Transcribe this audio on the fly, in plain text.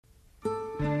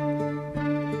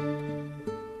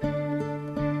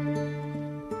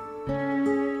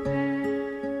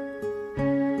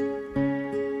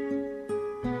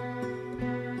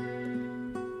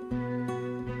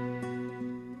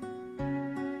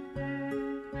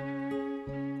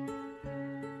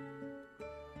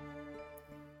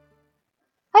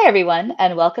everyone,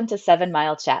 and welcome to 7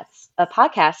 Mile Chats, a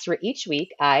podcast where each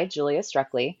week I, Julia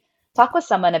Struckley, talk with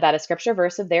someone about a scripture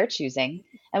verse of their choosing,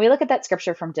 and we look at that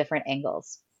scripture from different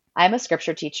angles. I'm a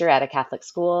scripture teacher at a Catholic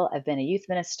school, I've been a youth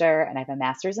minister, and I have a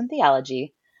master's in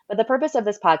theology. But the purpose of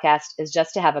this podcast is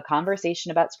just to have a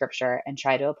conversation about scripture and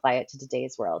try to apply it to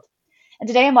today's world. And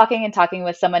today I'm walking and talking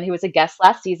with someone who was a guest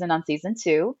last season on season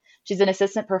 2. She's an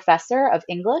assistant professor of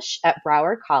English at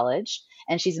Broward College,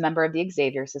 and she's a member of the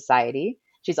Xavier Society.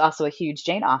 She's also a huge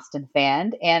Jane Austen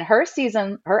fan, and her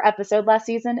episode last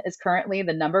season is currently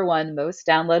the number one most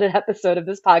downloaded episode of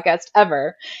this podcast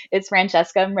ever. It's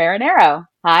Francesca Marinero.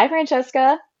 Hi,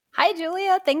 Francesca. Hi,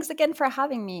 Julia. Thanks again for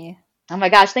having me. Oh my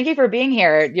gosh, thank you for being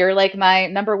here. You're like my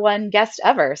number one guest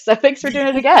ever. So thanks for doing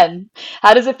it again.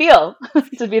 How does it feel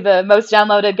to be the most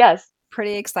downloaded guest?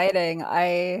 Pretty exciting.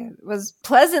 I was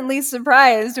pleasantly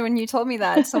surprised when you told me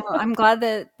that. So I'm glad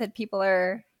that people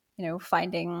are,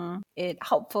 finding it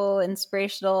helpful,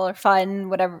 inspirational, or fun,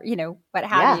 whatever, what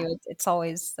have you. That's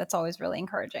always really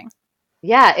encouraging.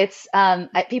 Yeah, it's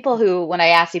people who, when I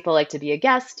ask people like to be a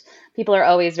guest, people are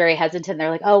always very hesitant.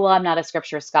 They're like, "Oh, well, I'm not a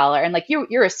scripture scholar," and like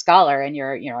you're a scholar and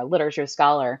you're a literature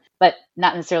scholar, but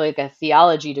not necessarily like a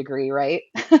theology degree, right?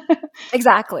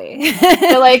 Exactly.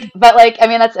 I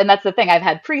mean, that's the thing. I've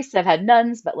had priests, I've had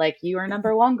nuns, but like you are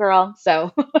number one, girl.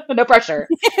 So no pressure,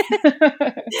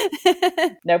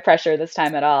 no pressure this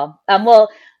time at all. Well.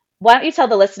 Why don't you tell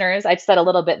the listeners, I said a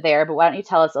little bit there, but why don't you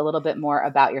tell us a little bit more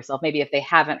about yourself, maybe if they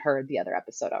haven't heard the other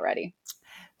episode already?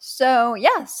 So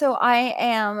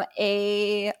I'm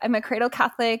a cradle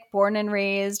Catholic, born and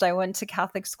raised. I went to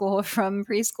Catholic school from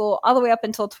preschool all the way up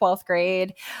until 12th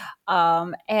grade.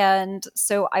 And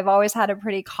so I've always had a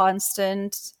pretty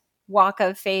constant walk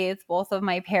of faith. Both of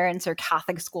my parents are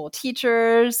Catholic school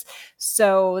teachers.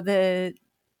 So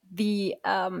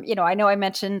I know I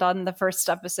mentioned on the first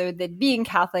episode that being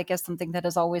Catholic is something that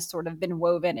has always sort of been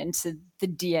woven into the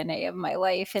DNA of my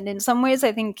life. And in some ways,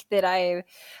 I think that I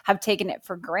have taken it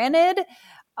for granted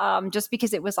just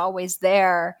because it was always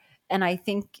there. And I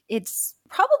think it's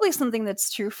probably something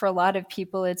that's true for a lot of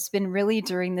people. It's been really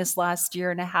during this last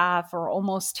year and a half or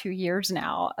almost 2 years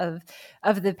now of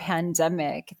the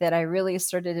pandemic that I really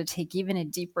started to take even a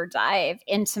deeper dive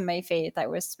into my faith. I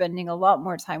was spending a lot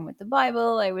more time with the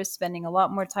Bible. I was spending a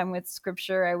lot more time with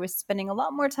scripture. I was spending a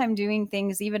lot more time doing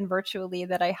things even virtually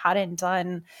that I hadn't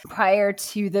done prior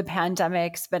to the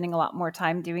pandemic, spending a lot more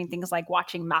time doing things like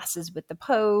watching masses with the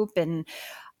Pope and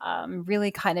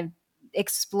really kind of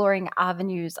exploring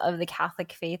avenues of the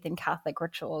Catholic faith and Catholic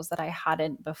rituals that I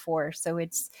hadn't before. So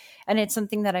it's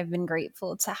something that I've been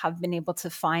grateful to have been able to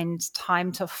find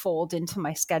time to fold into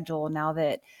my schedule now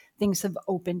that things have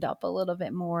opened up a little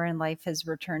bit more and life has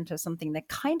returned to something that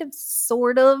kind of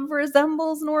sort of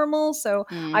resembles normal. So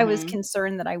I was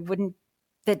concerned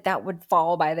that that would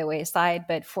fall by the wayside,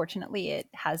 but fortunately it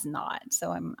has not.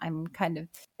 So I'm kind of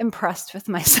impressed with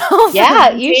myself. Yeah,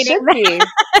 you should be.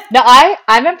 No,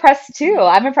 I'm impressed too.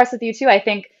 I'm impressed with you too. I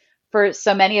think for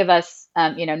so many of us,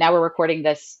 now we're recording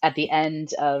this at the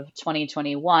end of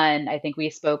 2021. I think we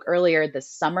spoke earlier this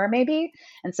summer, maybe.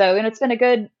 And so, it's been a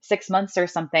good 6 months or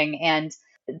something, and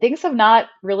things have not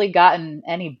really gotten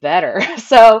any better.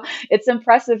 So it's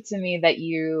impressive to me that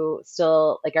you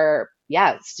still are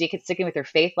sticking with your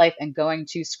faith life and going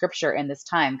to scripture in this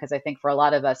time. Because I think for a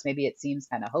lot of us, maybe it seems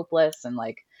kind of hopeless and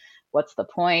like, what's the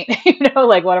point?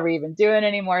 Like what are we even doing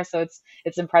anymore? So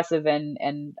it's impressive and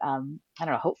I don't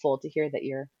know, hopeful to hear that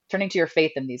you're turning to your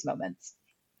faith in these moments.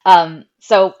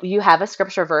 So you have a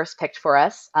scripture verse picked for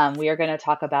us. We are going to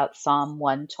talk about Psalm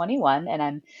 121, and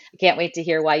I can't wait to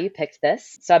hear why you picked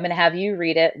this. So I'm going to have you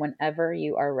read it whenever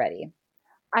you are ready.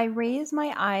 I raise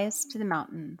my eyes to the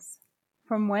mountains.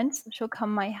 From whence shall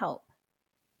come my help?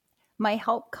 My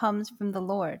help comes from the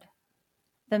Lord,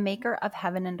 the maker of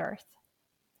heaven and earth.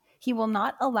 He will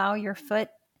not allow your foot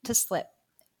to slip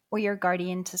or your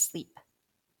guardian to sleep.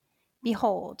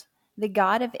 Behold, the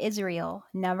God of Israel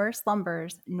never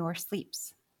slumbers nor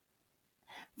sleeps.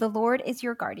 The Lord is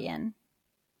your guardian.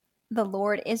 The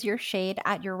Lord is your shade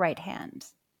at your right hand.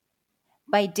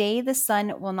 By day the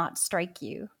sun will not strike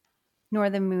you,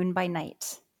 nor the moon by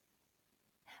night.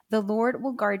 The Lord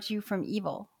will guard you from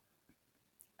evil.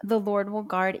 The Lord will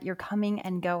guard your coming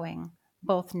and going,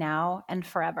 both now and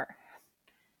forever.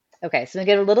 Okay, so we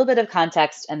get a little bit of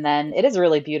context, and then it is a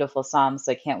really beautiful psalm,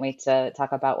 so I can't wait to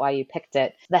talk about why you picked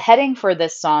it. The heading for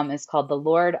this psalm is called "The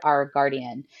Lord Our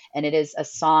Guardian," and it is a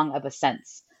song of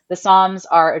ascents. The Psalms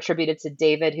are attributed to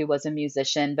David, who was a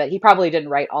musician, but he probably didn't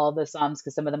write all of the Psalms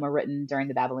because some of them were written during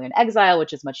the Babylonian exile,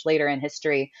 which is much later in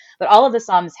history. But all of the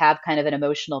Psalms have kind of an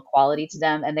emotional quality to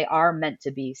them, and they are meant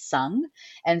to be sung.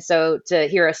 And so to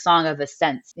hear a song of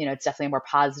ascent, it's definitely a more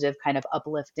positive, kind of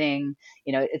uplifting.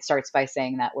 It starts by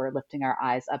saying that we're lifting our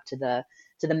eyes up to the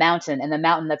mountain, and the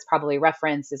mountain that's probably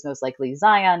referenced is most likely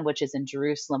Zion, which is in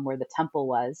Jerusalem where the temple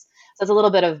was. So it's a little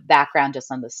bit of background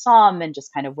just on the psalm and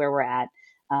just kind of where we're at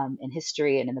in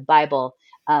history and in the Bible.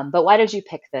 But why did you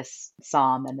pick this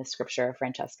psalm and this scripture,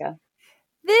 Francesca?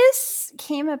 This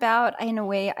came about in a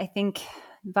way, I think,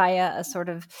 via a sort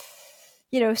of,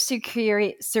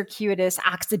 circuitous,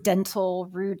 accidental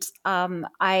route.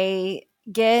 I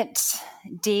get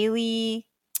daily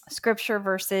scripture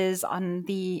verses on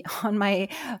my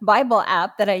Bible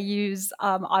app that I use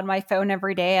on my phone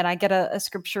every day, and I get a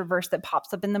scripture verse that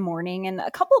pops up in the morning. And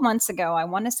a couple of months ago, I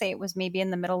want to say it was maybe in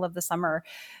the middle of the summer,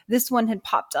 this one had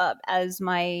popped up as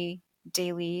my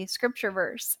daily scripture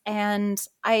verse, and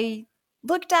I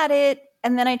looked at it,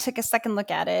 and then I took a second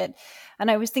look at it, and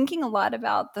I was thinking a lot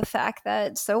about the fact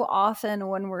that so often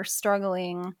when we're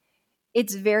struggling,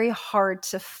 it's very hard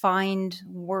to find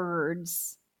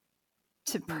words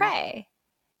to Mm. pray.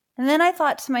 And then I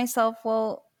thought to myself,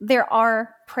 well, there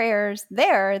are prayers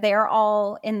there. They are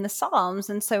all in the Psalms.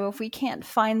 And so if we can't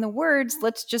find the words,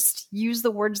 let's just use the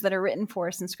words that are written for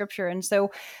us in scripture. And so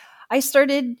I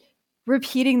started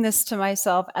repeating this to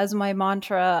myself as my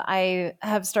mantra. I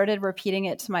have started repeating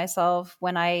it to myself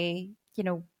when I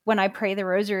pray the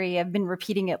rosary. I've been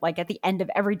repeating it like at the end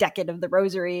of every decade of the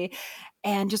rosary,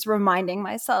 and just reminding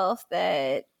myself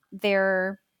that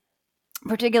they're,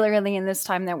 particularly in this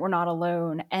time, that we're not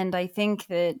alone. And I think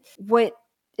that what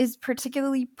is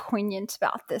particularly poignant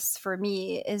about this for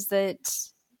me is that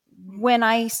when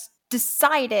I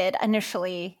decided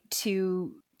initially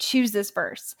to choose this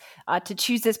verse, to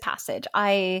choose this passage,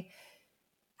 I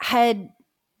had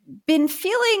been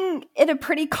feeling in a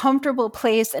pretty comfortable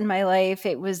place in my life.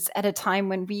 It was at a time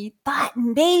when we thought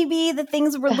maybe the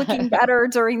things were looking better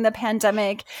during the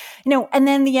pandemic, and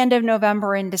then the end of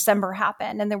November and December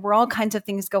happened, and there were all kinds of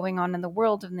things going on in the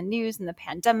world and the news and the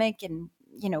pandemic and,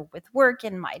 with work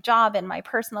and my job and my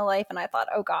personal life. And I thought,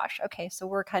 oh gosh, okay, so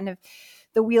we're kind of,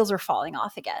 the wheels are falling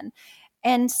off again.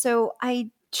 And so I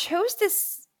chose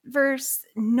this verse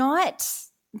not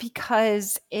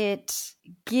because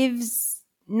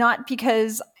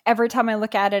every time I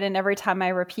look at it and every time I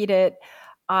repeat it,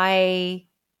 I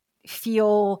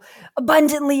feel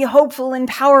abundantly hopeful and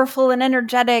powerful and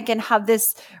energetic and have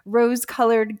this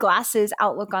rose-colored glasses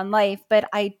outlook on life. But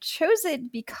I chose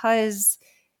it because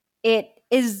it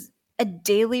is a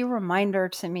daily reminder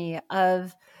to me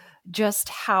of just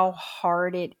how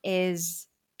hard it is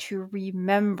to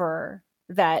remember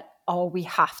that all we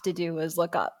have to do is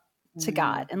look up to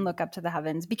God Mm. and look up to the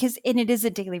heavens, and it is a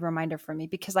daily reminder for me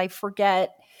because I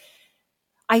forget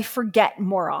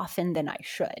more often than I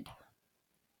should.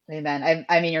 Amen.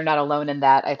 I mean, you're not alone in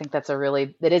that. I think that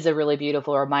is a really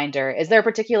beautiful reminder. Is there a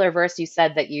particular verse you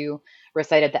said that you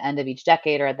recite at the end of each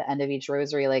decade or at the end of each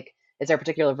rosary? Like, is there a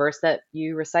particular verse that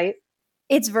you recite?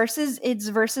 It's verses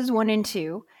 1 and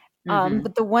 2. Hmm.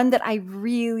 But the ones that I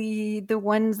really,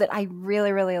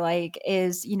 really like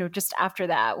is, just after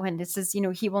that, when it says,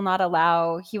 he will not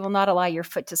allow your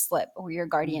foot to slip or your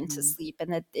guardian to Hmm. sleep.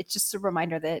 And that it's just a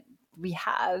reminder that we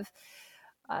have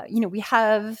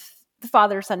the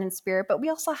Father, Son, and Spirit, but we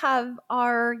also have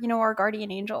our guardian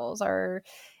angels.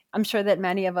 I'm sure that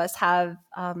many of us have,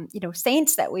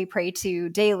 saints that we pray to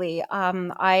daily.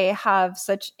 I have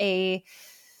such a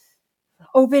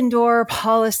open door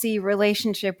policy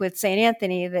relationship with St.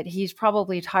 Anthony that he's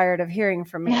probably tired of hearing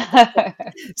from me at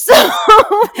this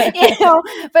point. So,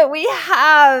 but we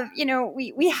have,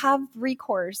 we have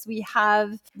recourse. We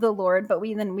have the Lord, but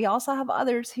we also have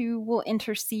others who will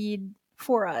intercede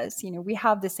for us. We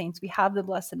have the saints, we have the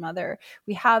Blessed Mother,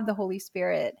 we have the Holy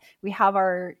Spirit, we have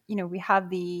we have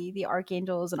the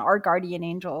archangels and our guardian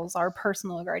angels, our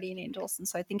personal guardian angels. And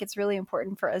so I think it's really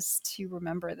important for us to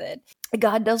remember that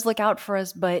God does look out for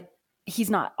us, but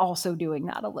he's not also doing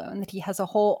that alone, that he has a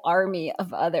whole army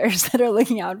of others that are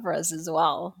looking out for us as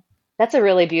well. That's a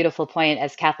really beautiful point.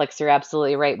 As Catholics, you're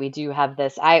absolutely right. We do have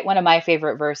this. One of my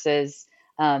favorite verses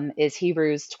is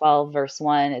Hebrews 12, verse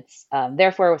 1. It's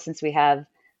therefore, since we have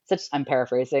I'm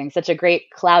paraphrasing, such a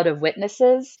great cloud of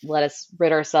witnesses, let us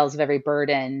rid ourselves of every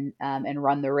burden and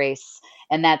run the race.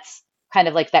 And that's kind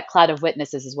of like that cloud of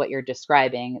witnesses is what you're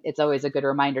describing. It's always a good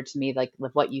reminder to me, like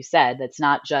with what you said, that's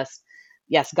not just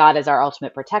yes, God is our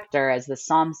ultimate protector, as the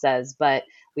psalm says, but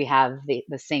we have the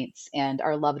saints and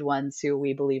our loved ones who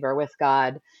we believe are with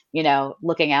God,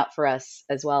 looking out for us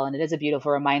as well. And it is a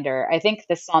beautiful reminder. I think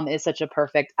this psalm is such a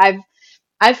perfect.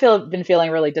 Been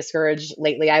feeling really discouraged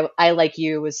lately. I like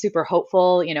you was super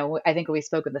hopeful. I think when we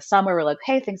spoke in the summer, we're like,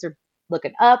 hey, things are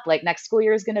looking up. Like next school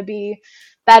year is going to be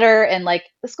better. And like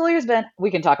the school year's been, we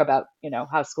can talk about,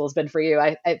 how school's been for you.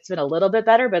 It's been a little bit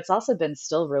better, but it's also been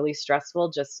still really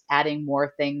stressful, just adding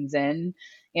more things in,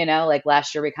 like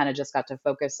last year we kind of just got to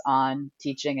focus on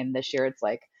teaching. And this year it's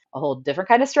like a whole different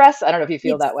kind of stress. I don't know if you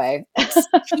feel It's that way. it's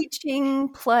teaching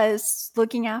plus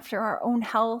looking after our own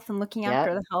health and looking Yep.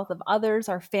 after the health of others,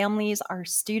 our families, our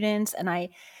students. And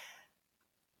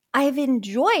I've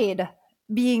enjoyed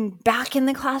being back in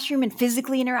the classroom and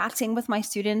physically interacting with my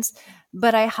students,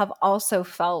 but I have also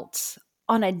felt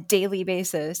on a daily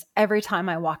basis, every time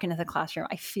I walk into the classroom,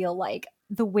 I feel like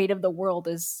the weight of the world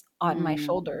is on my Mm.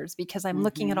 shoulders because I'm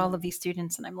looking at Hmm. all of these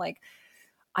students and I'm like,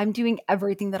 I'm doing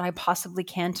everything that I possibly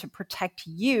can to protect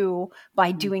you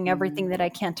by doing everything Hmm. that I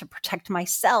can to protect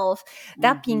myself.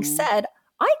 That being Hmm. said,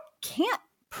 I can't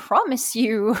promise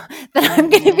you that I'm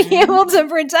going to be Hmm. able to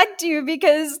protect you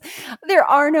because there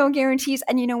are no guarantees.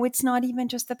 And it's not even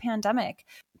just the pandemic.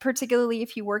 Particularly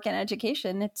if you work in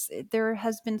education, there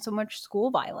has been so much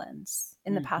school violence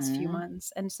in the past few Hmm.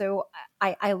 months. And so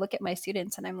I look at my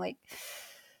students and I'm like,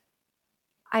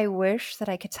 I wish that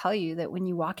I could tell you that when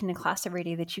you walk into class every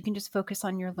day that you can just focus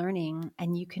on your learning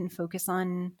and you can focus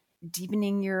on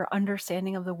deepening your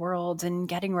understanding of the world and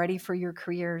getting ready for your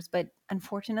careers. But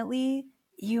unfortunately,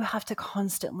 you have to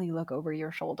constantly look over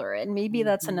your shoulder. And maybe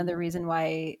that's another Hmm. reason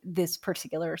why this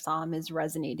particular psalm is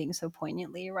resonating so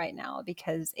poignantly right now,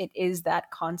 because it is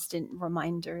that constant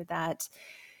reminder that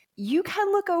you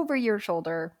can look over your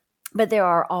shoulder, but there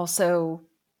are also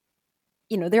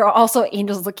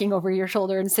angels looking over your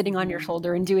shoulder and sitting on your Hmm.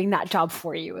 shoulder and doing that job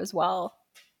for you as well.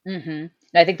 Hmm.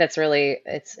 I think that's really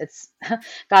it's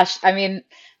gosh, I mean,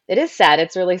 it is sad.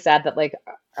 It's really sad that like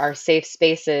our safe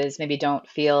spaces maybe don't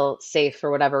feel safe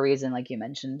for whatever reason, like you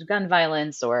mentioned, gun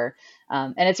violence or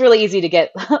and it's really easy to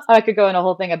get I could go in a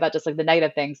whole thing about just like the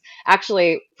negative things.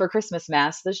 Actually, for Christmas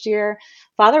Mass this year,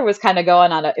 Father was kind of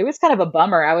going on it was kind of a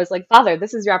bummer. I was like, Father,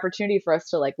 this is your opportunity for us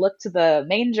to like look to the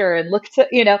manger and look to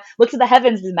the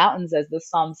heavens, the mountains, as the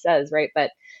psalm says, right?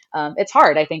 But it's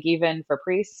hard, I think, even for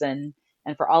priests and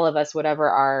for all of us, whatever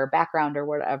our background or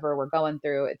whatever we're going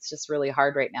through, it's just really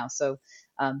hard right now. So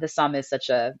this psalm is such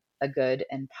a good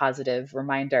and positive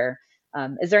reminder.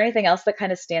 Is there anything else that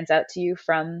kind of stands out to you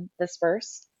from this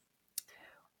verse?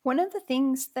 One of the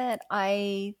things that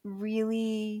I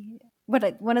really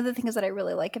one of the things that I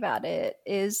really like about it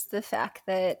is the fact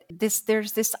that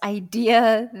there's this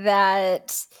idea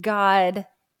that God,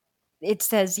 it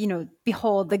says,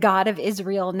 behold, the God of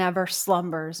Israel never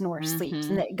slumbers nor sleeps,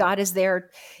 and Mm-hmm. that God is there.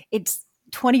 It's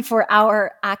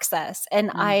 24-hour access. And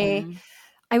Mm-hmm.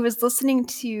 I was listening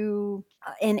to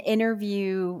an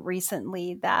interview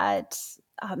recently that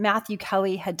Matthew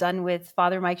Kelly had done with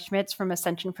Father Mike Schmitz from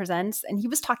Ascension Presents. And he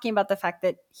was talking about the fact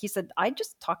that he said, I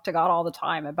just talk to God all the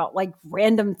time about like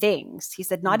random things. He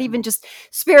said, not Mm-hmm. even just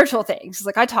spiritual things. He's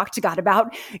like, I talk to God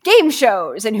about game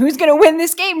shows and who's going to win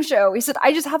this game show. He said,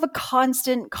 I just have a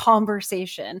constant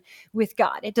conversation with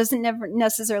God. It doesn't never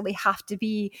necessarily have to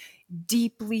be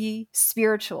deeply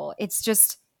spiritual. It's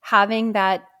just having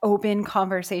that open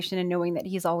conversation and knowing that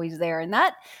he's always there. And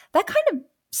that kind of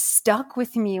stuck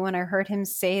with me when I heard him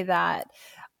say that,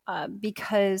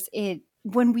 because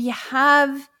when we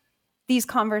have these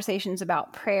conversations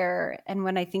about prayer, and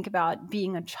when I think about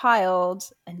being a child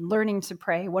and learning to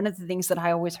pray, one of the things that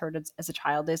I always heard as a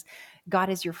child is God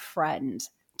is your friend.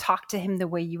 Talk to him the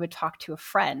way you would talk to a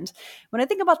friend. When I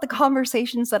think about the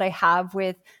conversations that I have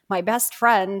with my best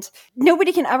friend,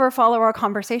 nobody can ever follow our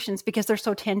conversations because they're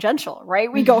so tangential,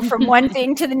 right? We go from one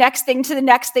thing to the next thing to the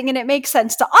next thing, and it makes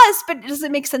sense to us, but it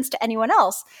doesn't make sense to anyone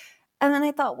else. And then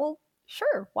I thought, well,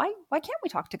 sure, why can't we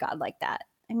talk to God like that?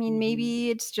 I mean, Mm-hmm. maybe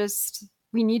it's just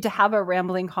we need to have a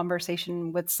rambling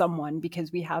conversation with someone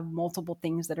because we have multiple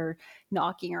things that are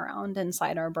knocking around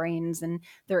inside our brains and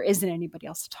there isn't anybody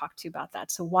else to talk to about that.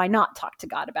 So why not talk to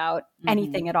God about Mm-hmm.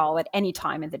 anything at all at any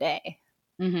time of the day?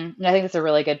 Mm-hmm. I think that's a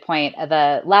really good point.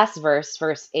 The last verse,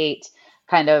 verse 8,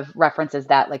 kind of references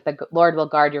that, like the Lord will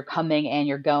guard your coming and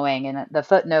your going. And the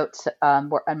footnote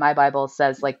in my Bible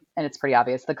says, like, and it's pretty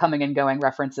obvious, the coming and going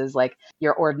references like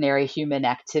your ordinary human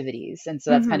activities. And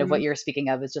so that's kind of what Mm-hmm. you're speaking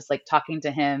of, is just like talking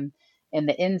to Him in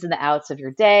the ins and the outs of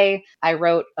your day. I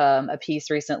wrote a piece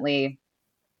recently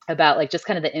about like just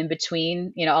kind of the in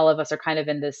between. You know, all of us are kind of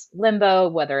in this limbo,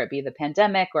 whether it be the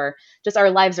pandemic or just our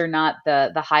lives are not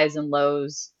the highs and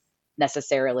lows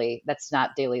necessarily. That's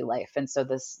not daily life. And so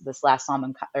this last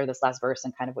psalm or this last verse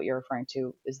and kind of what you're referring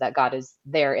to is that God is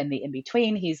there in the in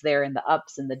between. He's there in the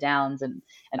ups and the downs and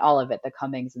all of it, the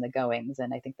comings and the goings.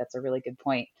 And I think that's a really good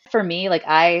point. For me, like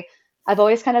I've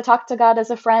always kind of talked to God as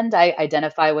a friend. I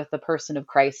identify with the person of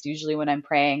Christ usually when I'm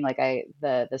praying. Like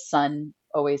the Son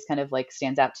always kind of like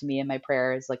stands out to me in my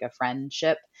prayers, like a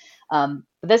friendship. But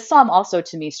this psalm also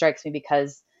to me strikes me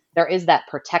because there is that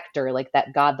protector, like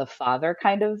that God the Father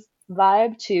kind of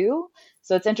vibe too.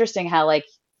 So it's interesting how like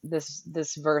this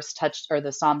verse touched or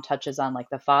the psalm touches on like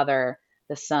the Father,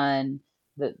 the Son,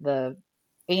 the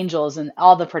angels, and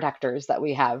all the protectors that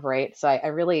we have, right? So I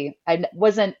really I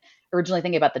wasn't originally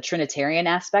thinking about the Trinitarian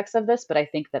aspects of this, but I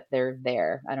think that they're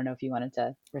there. I don't know if you wanted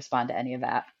to respond to any of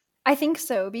that. I think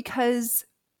so, because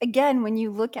again, when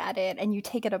you look at it and you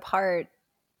take it apart,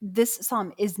 this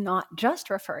psalm is not just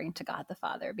referring to God the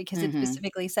Father, because it Hmm.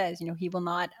 specifically says, he will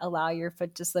not allow your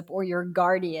foot to slip or your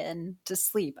guardian to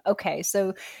sleep. Okay,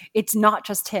 so it's not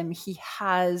just him. He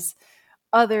has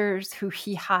others who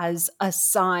he has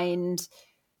assigned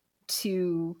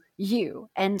to you.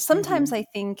 And sometimes Hmm. I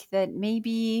think that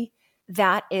maybe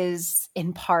that is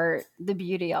in part the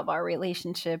beauty of our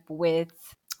relationship with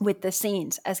the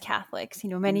saints as Catholics.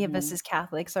 Many of us Hmm. as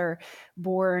Catholics are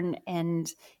born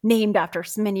and named after,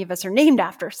 many of us are named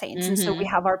after saints. And so we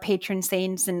Hmm. have our patron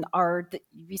saints and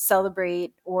we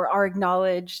celebrate or are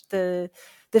acknowledged the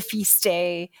feast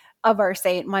day of our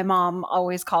saint. My mom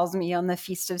always calls me on the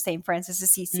feast of St. Francis of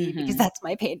Assisi because Hmm. that's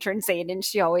my patron saint. And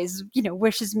she always,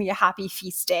 wishes me a happy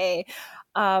feast day.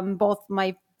 Both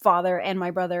my father and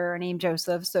my brother are named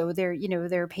Joseph. So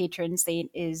their patron saint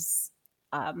is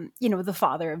the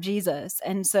father of Jesus.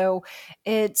 And so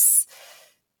it's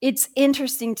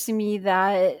interesting to me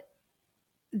that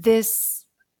this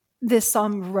this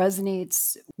psalm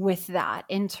resonates with that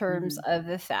in terms Hmm. of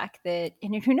the fact that,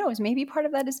 and who knows, maybe part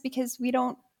of that is because we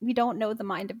don't know the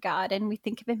mind of God and we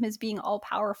think of him as being all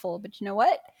powerful. But you know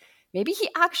what? Maybe he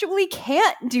actually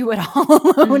can't do it all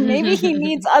alone. Maybe he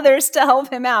needs others to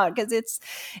help him out, because it's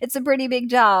a pretty big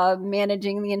job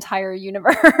managing the entire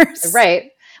universe.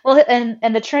 Right. Well,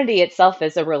 and the Trinity itself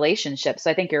is a relationship.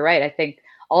 So I think you're right. I think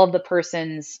all of the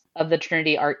persons of the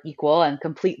Trinity are equal and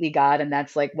completely God, and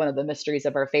that's like one of the mysteries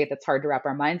of our faith. It's hard to wrap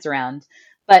our minds around.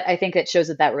 But I think it shows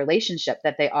that relationship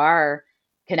that they are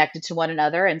connected to one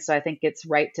another, and so I think it's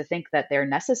right to think that they're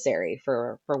necessary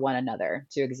for one another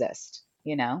to exist,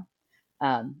 you know?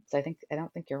 So I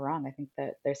don't think you're wrong. I think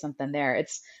that there's something there.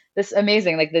 It's this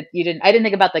amazing, like that I didn't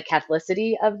think about the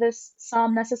Catholicity of this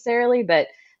psalm necessarily, but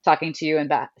talking to you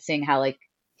and seeing how like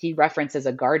he references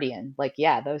a guardian, like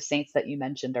yeah, those saints that you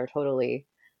mentioned are totally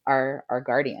our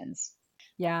guardians.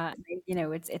 Yeah,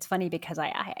 it's funny because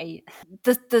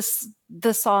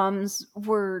the Psalms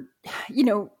were, you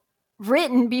know,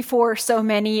 written before so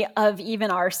many of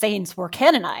even our saints were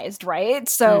canonized, right?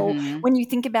 So Hmm. when you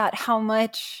think about how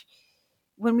much,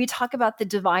 when we talk about the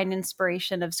divine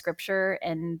inspiration of Scripture,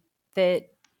 and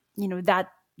that,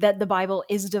 that the Bible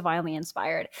is divinely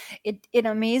inspired, it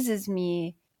amazes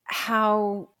me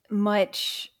how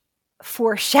much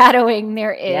foreshadowing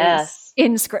there is Yes.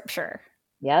 in Scripture.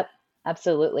 Yep,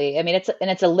 absolutely. I mean,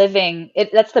 it's a living.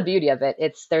 That's the beauty of it.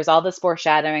 It's there's all this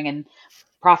foreshadowing and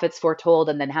prophets foretold,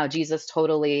 and then how Jesus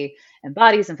totally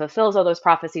embodies and fulfills all those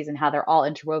prophecies, and how they're all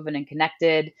interwoven and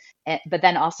connected. But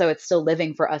then also, it's still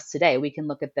living for us today. We can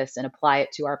look at this and apply it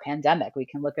to our pandemic. We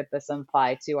can look at this and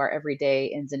apply to our everyday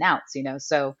ins and outs.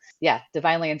 So yeah,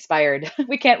 divinely inspired.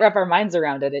 We can't wrap our minds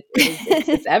around it.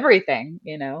 It's everything.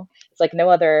 It's like no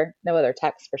other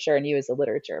text for sure. And you as a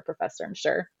literature professor, I'm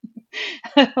sure.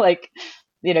 Like,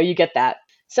 you get that.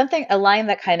 A line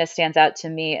that kind of stands out to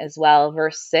me as well,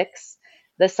 verse 6,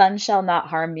 the sun shall not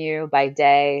harm you by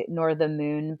day, nor the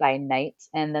moon by night.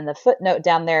 And then the footnote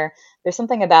down there, there's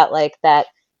something about like that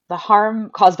the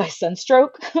harm caused by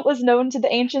sunstroke was known to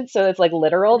the ancients. So it's like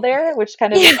literal there, which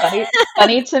kind of is Yeah.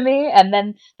 funny to me. And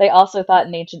then they also thought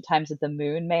in ancient times that the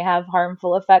moon may have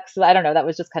harmful effects. So I don't know. That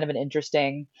was just kind of an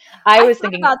interesting. I I was thought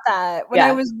thinking, about that when I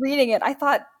yeah, was reading it. I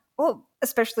thought, well,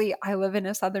 especially I live in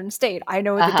a southern state. I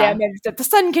know uh the huh. damage that the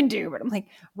sun can do, but I'm like,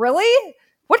 really?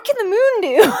 What can the moon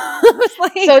do? I was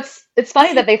So like, it's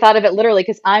funny that they thought of it literally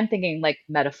because I'm thinking like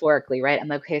metaphorically, right? I'm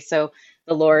like, okay, so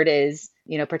the Lord is,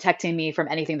 protecting me from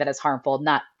anything that is harmful,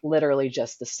 not literally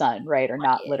just the sun, right? Or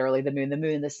not right, literally the moon. The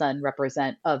moon and the sun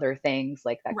represent other things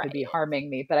like that could be right. harming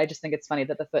me. But I just think it's funny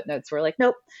that the footnotes were like,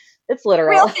 nope, it's Real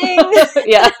literal. thing.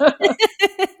 Yeah.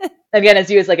 Again, as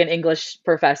you as like an English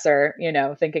professor,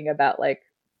 thinking about like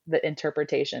the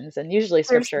interpretations, and usually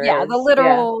There's scripture yeah, the is, yeah.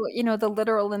 literal, the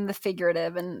literal and the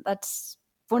figurative, and that's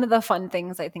one of the fun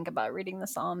things I think about reading the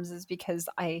Psalms is because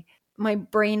I my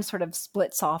brain sort of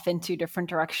splits off into different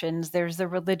directions. There's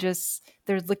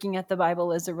looking at the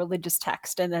Bible as a religious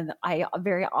text, and then I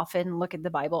very often look at the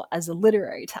Bible as a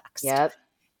literary text. Yep.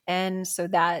 And so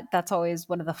that's always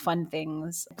one of the fun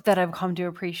things that I've come to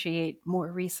appreciate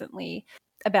more recently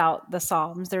about the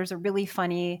Psalms. There's a really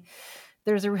funny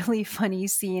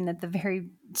scene at the very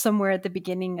somewhere at the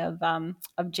beginning of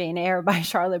Jane Eyre by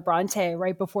Charlotte Bronte,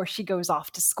 right before she goes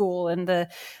off to school, and the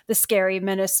scary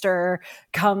minister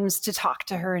comes to talk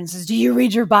to her and says, "Do you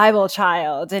read your Bible,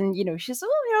 child?" And she says,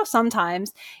 "Oh,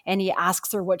 sometimes." And he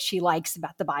asks her what she likes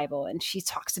about the Bible, and she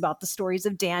talks about the stories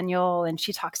of Daniel, and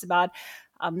she talks about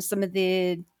some of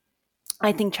the,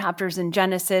 I think, chapters in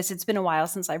Genesis. It's been a while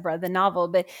since I've read the novel,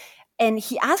 but and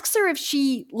he asks her if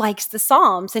she likes the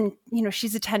Psalms, and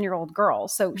she's a 10-year-old girl,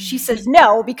 so she says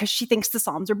no because she thinks the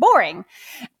Psalms are boring.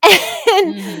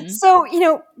 And Hmm. so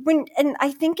and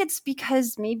I think it's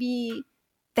because maybe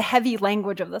the heavy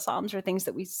language of the Psalms are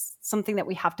something that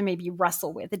we have to maybe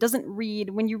wrestle with. It doesn't read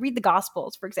when you read the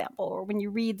Gospels, for example, or when you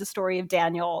read the story of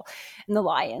Daniel and the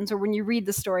lions, or when you read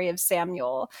the story of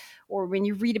Samuel, or when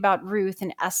you read about Ruth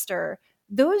and Esther.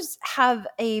 Those have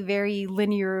a very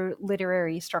linear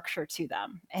literary structure to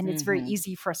them, and it's very Hmm.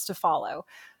 easy for us to follow.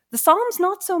 The Psalms,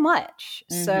 not so much.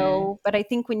 Hmm. So, but I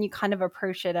think when you kind of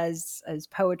approach it as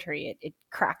poetry, it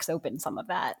cracks open some of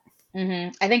that.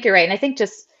 I think you're right. And I think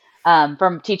just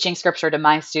from teaching scripture to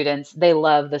my students, they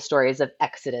love the stories of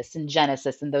Exodus and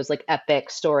Genesis and those like epic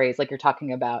stories, like you're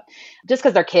talking about, just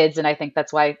because they're kids. And I think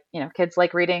that's why, kids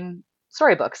like reading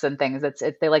storybooks and things.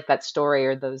 They like that story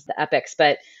or the epics.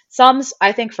 But Psalms,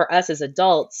 I think for us as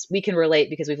adults, we can relate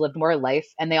because we've lived more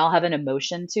life and they all have an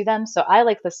emotion to them. So I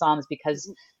like the Psalms because,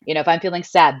 if I'm feeling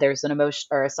sad, there's an emotion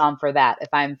or a psalm for that. If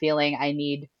I'm feeling I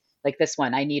need like this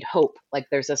one, I need hope, like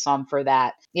there's a psalm for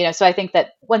that. So I think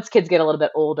that once kids get a little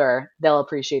bit older, they'll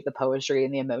appreciate the poetry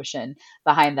and the emotion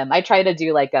behind them. I try to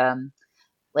do like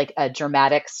a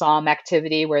dramatic psalm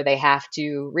activity where they have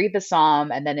to read the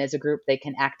psalm and then as a group they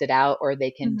can act it out, or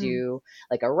they can Mhm. do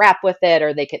like a rap with it,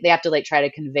 or they have to like try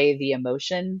to convey the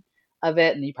emotion of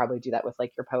it. And you probably do that with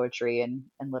like your poetry and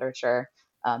literature.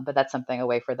 But that's something, a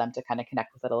way for them to kind of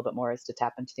connect with it a little bit more, is to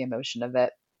tap into the emotion of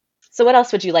it. So what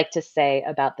else would you like to say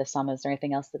about the psalm? Is there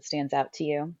anything else that stands out to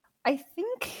you? I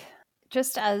think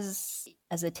just as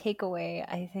a takeaway,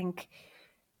 I think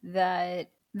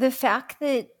that the fact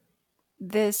that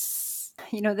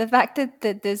the fact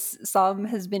that this psalm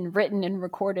has been written and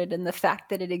recorded, and the fact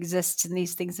that it exists and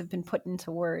these things have been put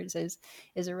into words is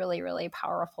a really, really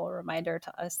powerful reminder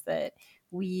to us that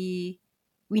we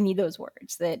we need those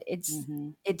words, that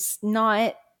Hmm. it's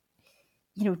not,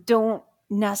 don't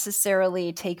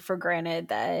necessarily take for granted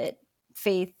that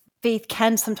faith faith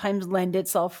can sometimes lend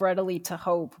itself readily to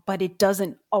hope, but it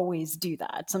doesn't always do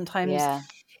that. Sometimes Yeah.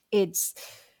 it's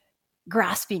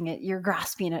you're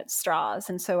grasping at straws.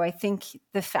 And so I think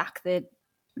the fact that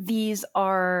these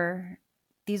are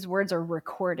these words are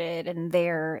recorded and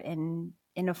they're in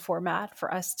a format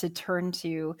for us to turn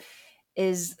to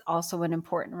is also an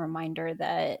important reminder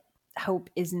that hope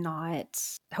is not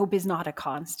a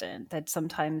constant, that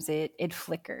sometimes it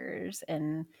flickers,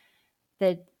 and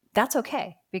that's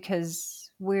okay,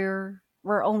 because we're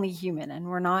only human, and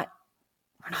we're not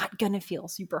going to feel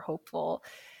super hopeful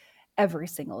every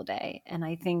single day. And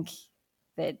I think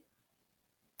that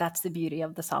that's the beauty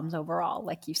of the Psalms overall.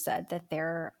 Like you said, that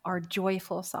there are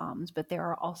joyful Psalms, but there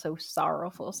are also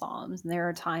sorrowful Psalms. And there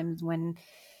are times when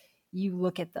you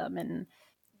look at them and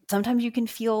sometimes you can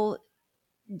feel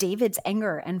David's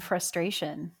anger and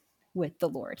frustration with the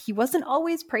Lord. He wasn't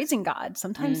always praising God.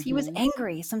 Sometimes he was Hmm.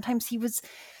 angry. Sometimes he was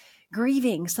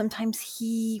grieving. Sometimes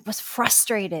he was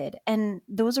frustrated. And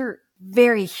those are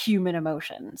very human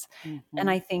emotions. And Hmm.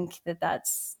 I think that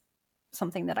that's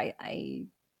something that I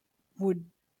would,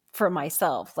 for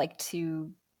myself, like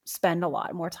to spend a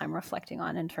lot more time reflecting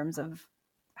on, in terms of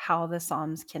how the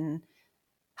Psalms can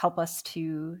help us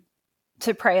to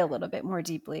pray a little bit more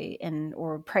deeply, and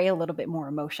or pray a little bit more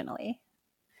emotionally.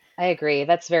 I agree.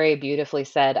 That's very beautifully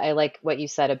said. I like what you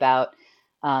said about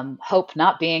hope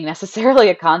not being necessarily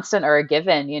a constant or a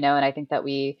given, and I think that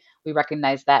we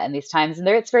recognize that in these times, and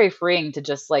there it's very freeing to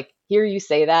just like hear you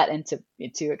say that and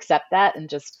to accept that, and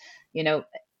just you know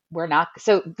we're not,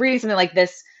 so reading something like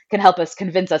this can help us,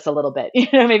 convince us a little bit,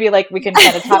 maybe like we can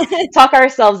kind of talk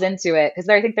ourselves into it, because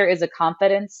I think there is a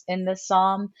confidence in this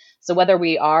psalm. So whether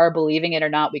we are believing it or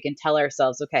not, we can tell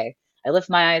ourselves, okay, I lift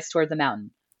my eyes toward the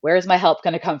mountain. Where is my help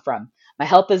going to come from? my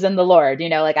help is in the Lord,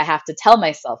 like I have to tell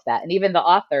myself that. And even the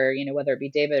author, whether it be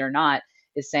David or not,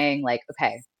 is saying like,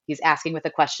 okay, he's asking with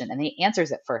a question and he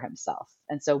answers it for himself.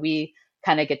 And so we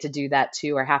kind of get to do that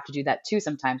too, or have to do that too.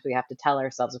 Sometimes we have to tell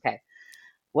ourselves, okay,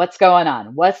 what's going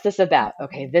on? What's this about?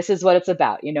 Okay, this is what it's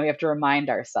about. You have to remind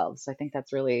ourselves. I think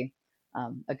that's really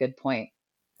a good point.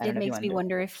 I don't It know if you makes want me to.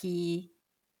 wonder if he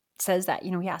says that,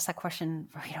 he asked that question,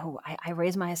 I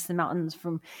raise my eyes to the mountains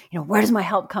from, where does my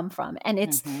help come from? And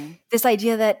it's this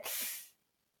idea that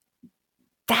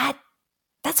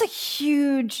that's a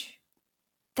huge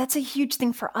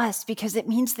thing for us, because it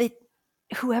means that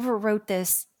whoever wrote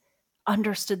this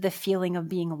understood the feeling of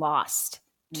being lost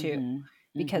too.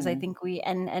 Because I think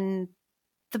and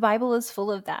the Bible is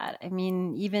full of that. I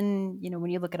mean, even, when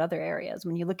you look at other areas,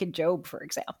 when you look at Job, for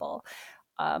example,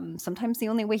 sometimes the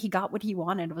only way he got what he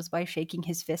wanted was by shaking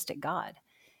his fist at God.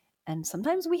 And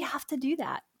sometimes we have to do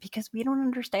that because we don't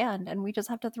understand, and we just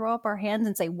have to throw up our hands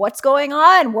and say, what's going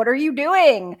on? What are you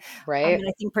doing? Right. And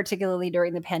I think particularly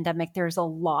during the pandemic, there's a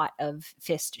lot of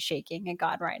fist shaking at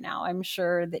God right now. I'm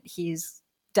sure that he's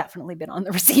definitely been on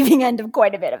the receiving end of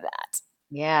quite a bit of that.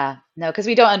 Yeah. No, because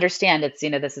we don't understand. It's,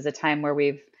 this is a time where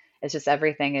it's just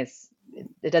everything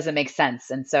it doesn't make sense.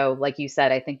 And so, like you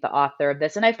said, I think the author of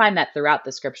this, and I find that throughout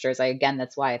the scriptures, again,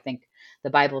 that's why I think the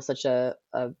Bible is such a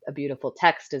beautiful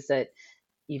text, is that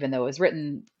even though it was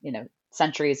written,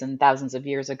 centuries and thousands of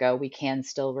years ago, we can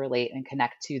still relate and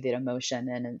connect to the emotion,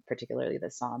 and particularly the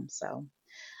Psalms. So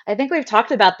I think we've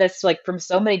talked about this like from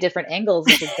so many different angles,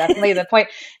 which is definitely the point.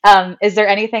 Is there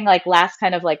anything like last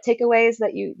kind of like takeaways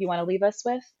that you want to leave us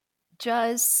with?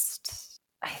 Just,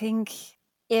 I think,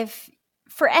 if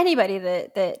for anybody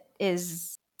that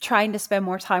is trying to spend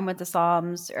more time with the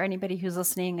Psalms, or anybody who's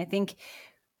listening, I think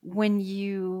when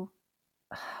you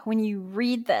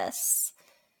read this,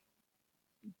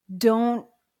 don't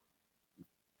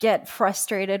get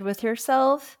frustrated with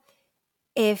yourself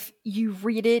if you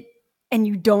read it and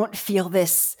you don't feel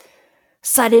this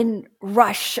sudden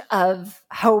rush of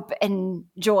hope and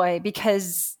joy,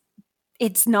 because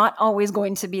it's not always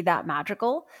going to be that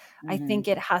magical. I think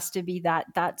it has to be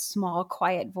that small,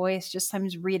 quiet voice. Just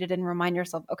sometimes read it and remind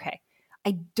yourself, okay,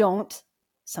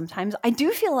 sometimes I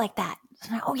do feel like that.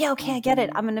 Oh yeah, okay, I get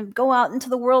it. I'm going to go out into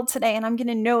the world today and I'm going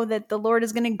to know that the Lord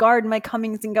is going to guard my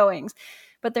comings and goings.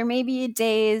 But there may be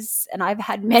days, and I've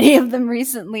had many of them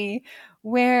recently,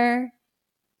 where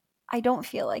I don't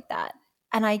feel like that.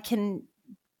 And I can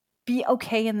be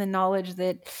okay in the knowledge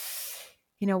that,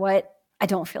 you know what, I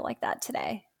don't feel like that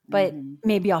today, but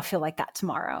maybe I'll feel like that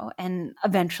tomorrow. And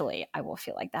eventually I will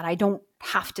feel like that. I don't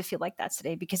have to feel like that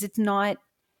today, because it's not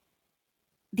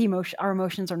the emotion. Our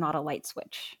emotions are not a light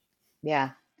switch.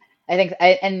 Yeah. I think,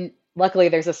 and luckily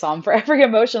there's a psalm for every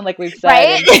emotion, like we've said.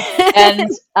 Right? And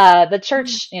the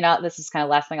church, this is kind of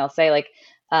last thing I'll say, like,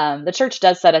 the church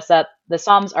does set us up. The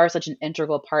Psalms are such an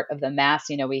integral part of the Mass.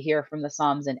 We hear from the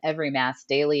Psalms in every Mass,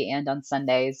 daily and on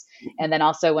Sundays. And then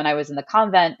also when I was in the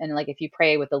convent, and like if you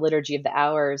pray with the Liturgy of the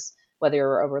Hours, whether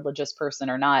you're a religious person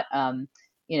or not,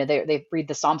 they read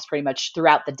the Psalms pretty much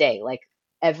throughout the day, like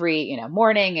every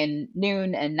morning and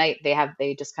noon and night.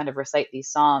 They just kind of recite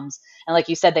these Psalms. And like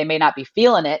you said, they may not be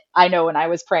feeling it. I know when I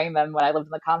was praying them when I lived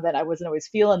in the convent, I wasn't always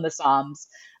feeling the Psalms,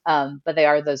 but they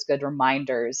are those good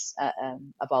reminders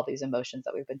of all these emotions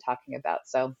that we've been talking about.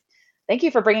 So thank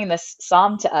you for bringing this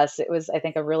psalm to us. It was, I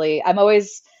think, I'm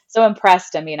always so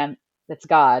impressed. I mean, it's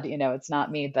God, it's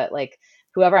not me, but like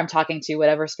whoever I'm talking to,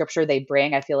 whatever scripture they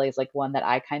bring, I feel like is like one that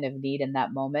I kind of need in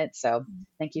that moment. So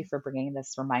thank you for bringing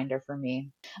this reminder for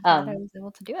me. I'm glad I was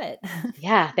able to do it.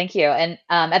 Yeah, thank you. And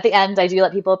at the end, I do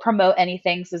let people promote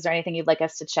anything. So is there anything you'd like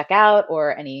us to check out,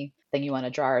 or anything you want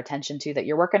to draw our attention to that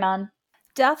you're working on?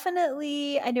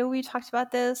 Definitely, I know we talked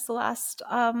about this the last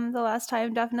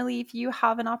time. Definitely, if you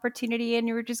have an opportunity and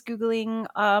you were just Googling,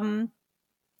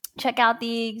 check out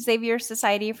the Xavier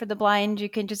Society for the Blind. You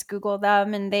can just Google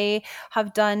them, and they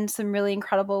have done some really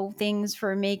incredible things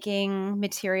for making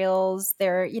materials.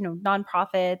 They're,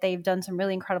 nonprofit. They've done some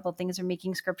really incredible things for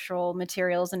making scriptural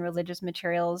materials and religious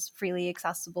materials freely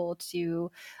accessible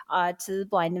to the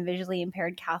blind and visually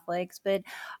impaired Catholics. But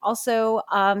also,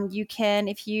 you can,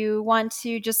 if you want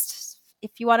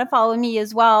to follow me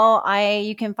as well,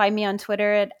 you can find me on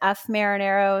Twitter at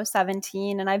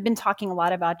fmarinero17. And I've been talking a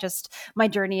lot about just my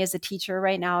journey as a teacher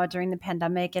right now during the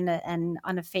pandemic, and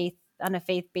on a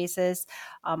faith basis.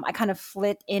 I kind of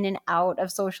flit in and out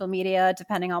of social media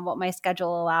depending on what my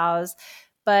schedule allows.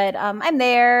 But I'm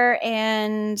there,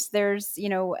 and there's,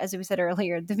 as we said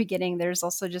earlier at the beginning, there's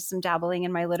also just some dabbling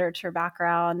in my literature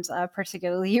background,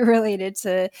 particularly related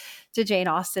to Jane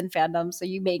Austen fandom. So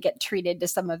you may get treated to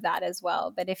some of that as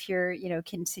well. But if you're,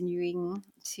 continuing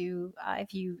to,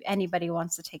 if anybody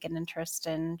wants to take an interest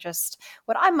in just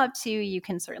what I'm up to, you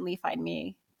can certainly find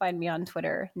me on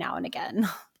Twitter now and again.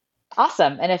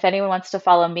 Awesome. And if anyone wants to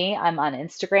follow me, I'm on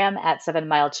Instagram at 7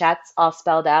 Mile Chats, all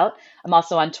spelled out. I'm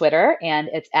also on Twitter, and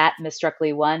it's at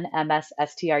Misstrukly1,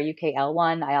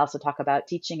 MSSTRUKL1. I also talk about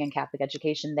teaching and Catholic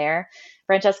education there.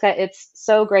 Francesca, it's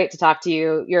so great to talk to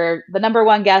you. You're the number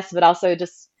one guest, but also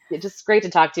just great to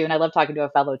talk to you. And I love talking to a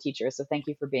fellow teacher. So thank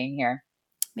you for being here.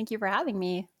 Thank you for having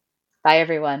me. Bye,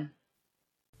 everyone.